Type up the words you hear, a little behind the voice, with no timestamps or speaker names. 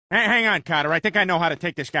Hey, hang on, Carter. I think I know how to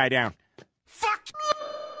take this guy down. Fuck!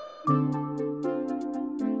 Who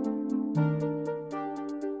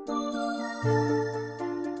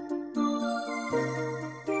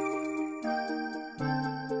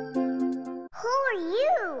are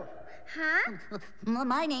you? Huh?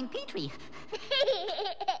 My name Petrie.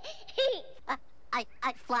 I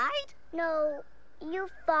flied? No, you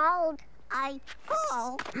followed. I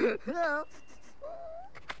fall.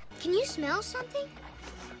 Can you smell something?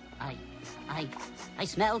 I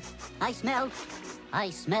smell.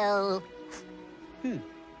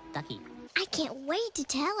 Ducky. I can't wait to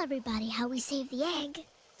tell everybody how we saved the egg.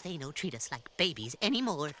 They don't treat us like babies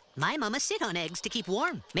anymore. My mama sit on eggs to keep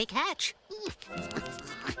warm, make hatch.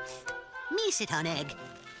 Me sit on egg.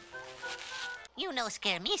 You no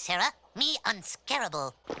scare me, Sarah. Me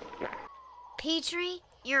unscarable. Petrie,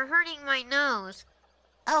 you're hurting my nose.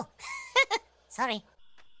 Oh, sorry.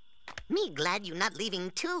 Me glad you not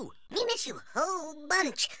leaving too. Me miss you whole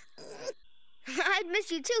bunch. I'd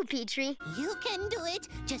miss you too, Petrie. You can do it,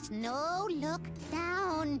 just no look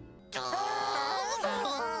down.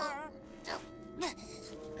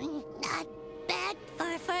 Not bad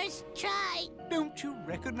for first try. Don't you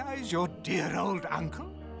recognize your dear old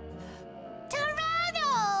uncle?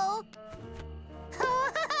 Toronto!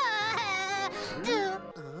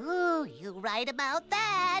 Oh, you right about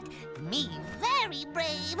that. Me very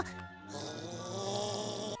brave.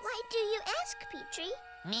 Why do you ask, Petrie?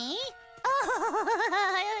 Me?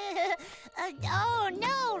 Oh,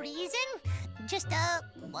 no reason. Just,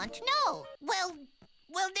 want to know. Well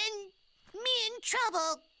then, me in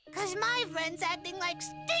trouble. 'Cause my friend's acting like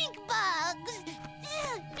stink bugs.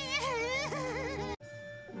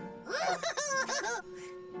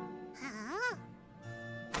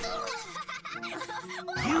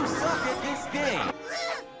 You suck at this game!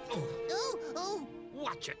 Oh,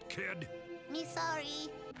 Watch it, kid. me sorry.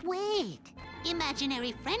 Wait,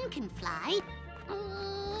 imaginary friend can fly.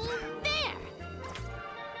 There.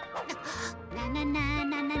 Na na na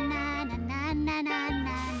na na na na na na na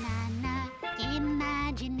na na.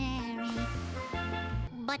 Imaginary.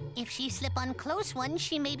 But if she slip on close one,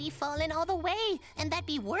 she may be falling all the way, and that'd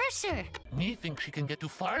be worser. Me think she can get to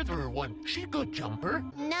farther one. She good jumper.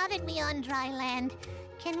 Now that we on dry land,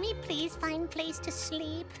 can we please find place to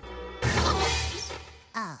sleep?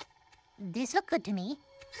 Ah, this look good to me.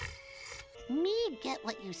 Me get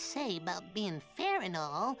what you say about being fair and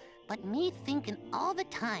all, but me thinking all the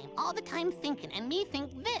time thinking, and me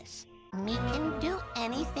think this. Me can do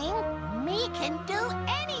anything. Me can do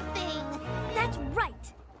anything. That's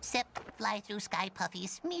right. Except fly through sky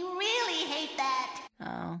puffies. Me really hate that.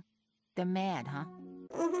 Oh, they're mad, huh?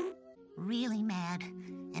 Really mad,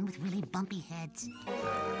 and with really bumpy heads.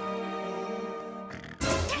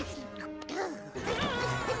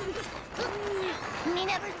 Me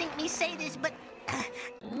never think me say this, but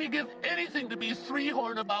Me give anything to be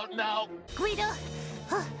three-horn about now. Guido,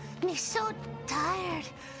 me so tired.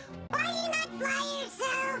 Why you not fly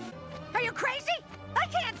yourself? Are you crazy? I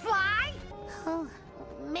can't fly! Oh,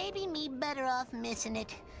 maybe me better off missing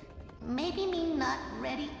it. Maybe me not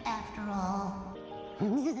ready after all.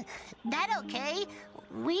 That okay?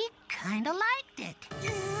 We kinda liked it.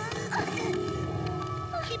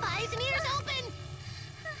 Keep eyes and ears open.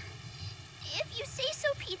 If you say so,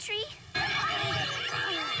 Petrie.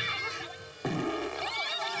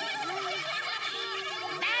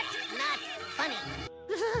 That's not funny.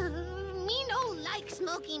 Me no like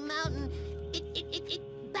Smoky Mountain. It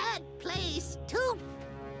bad place. Too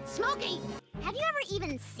smoky. Have you ever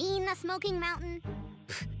even seen the Smoking Mountain?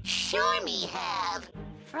 Sure me have.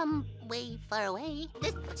 From way far away.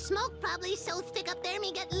 The smoke probably so thick up there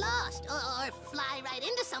me get lost. Or fly right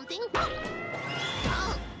into something.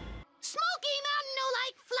 Oh. Smoky Mountain no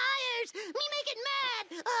like flyers. Me make it mad.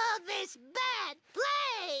 Oh, this bad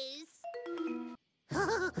place.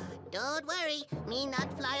 Don't worry. Me not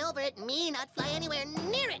fly over it. Me not fly anywhere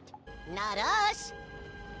near it. Not us.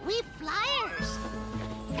 We flyers.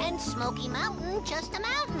 And Smoky Mountain just a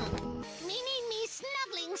mountain. Me need me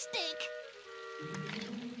snuggling stick.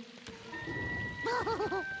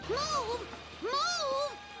 Move!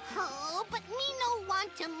 Move! Oh, but me no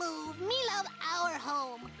want to move. Me love our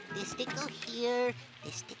home. This stick go here,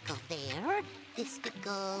 this stick go there, this stick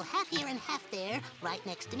go half here and half there, right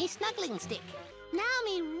next to me snuggling stick. Now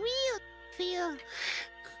me real feel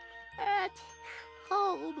at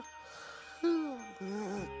home.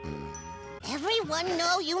 Everyone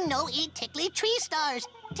know you no eat tickly tree stars.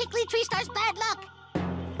 Tickly tree stars bad luck.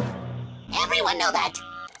 Everyone know that.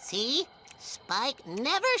 See? Spike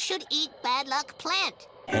never should eat bad luck plant.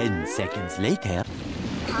 10 seconds later.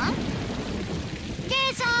 Huh?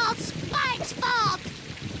 It's all Spike's fault.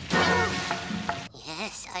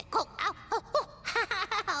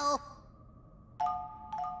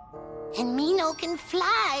 can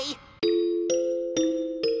fly.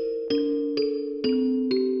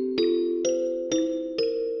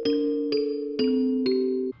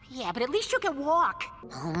 Yeah, but at least you can walk.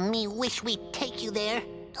 Oh, me wish we'd take you there.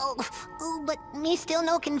 But me still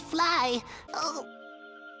no can fly. Oh,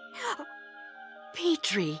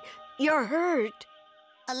 Petrie, you're hurt.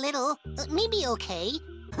 a little. Me be okay.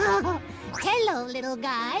 Hello, little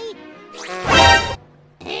guy.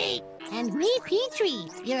 Hey, and me, Petrie,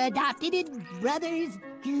 your adopted brothers.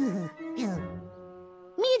 Me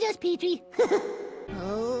just Petrie.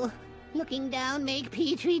 Oh, looking down make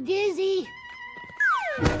Petrie dizzy.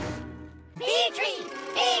 Petrie!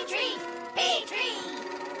 Petrie! Petrie!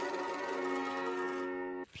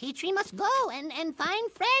 Petrie must go and find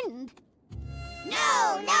friend.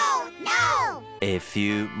 No, no, no! A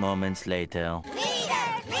few moments later. Leader!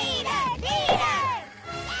 Leader! Leader!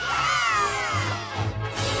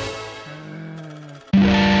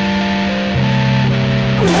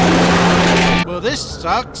 Well, this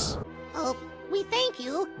sucks. Oh, we thank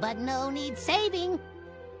you, but no need saving.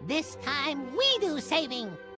 This time we do saving.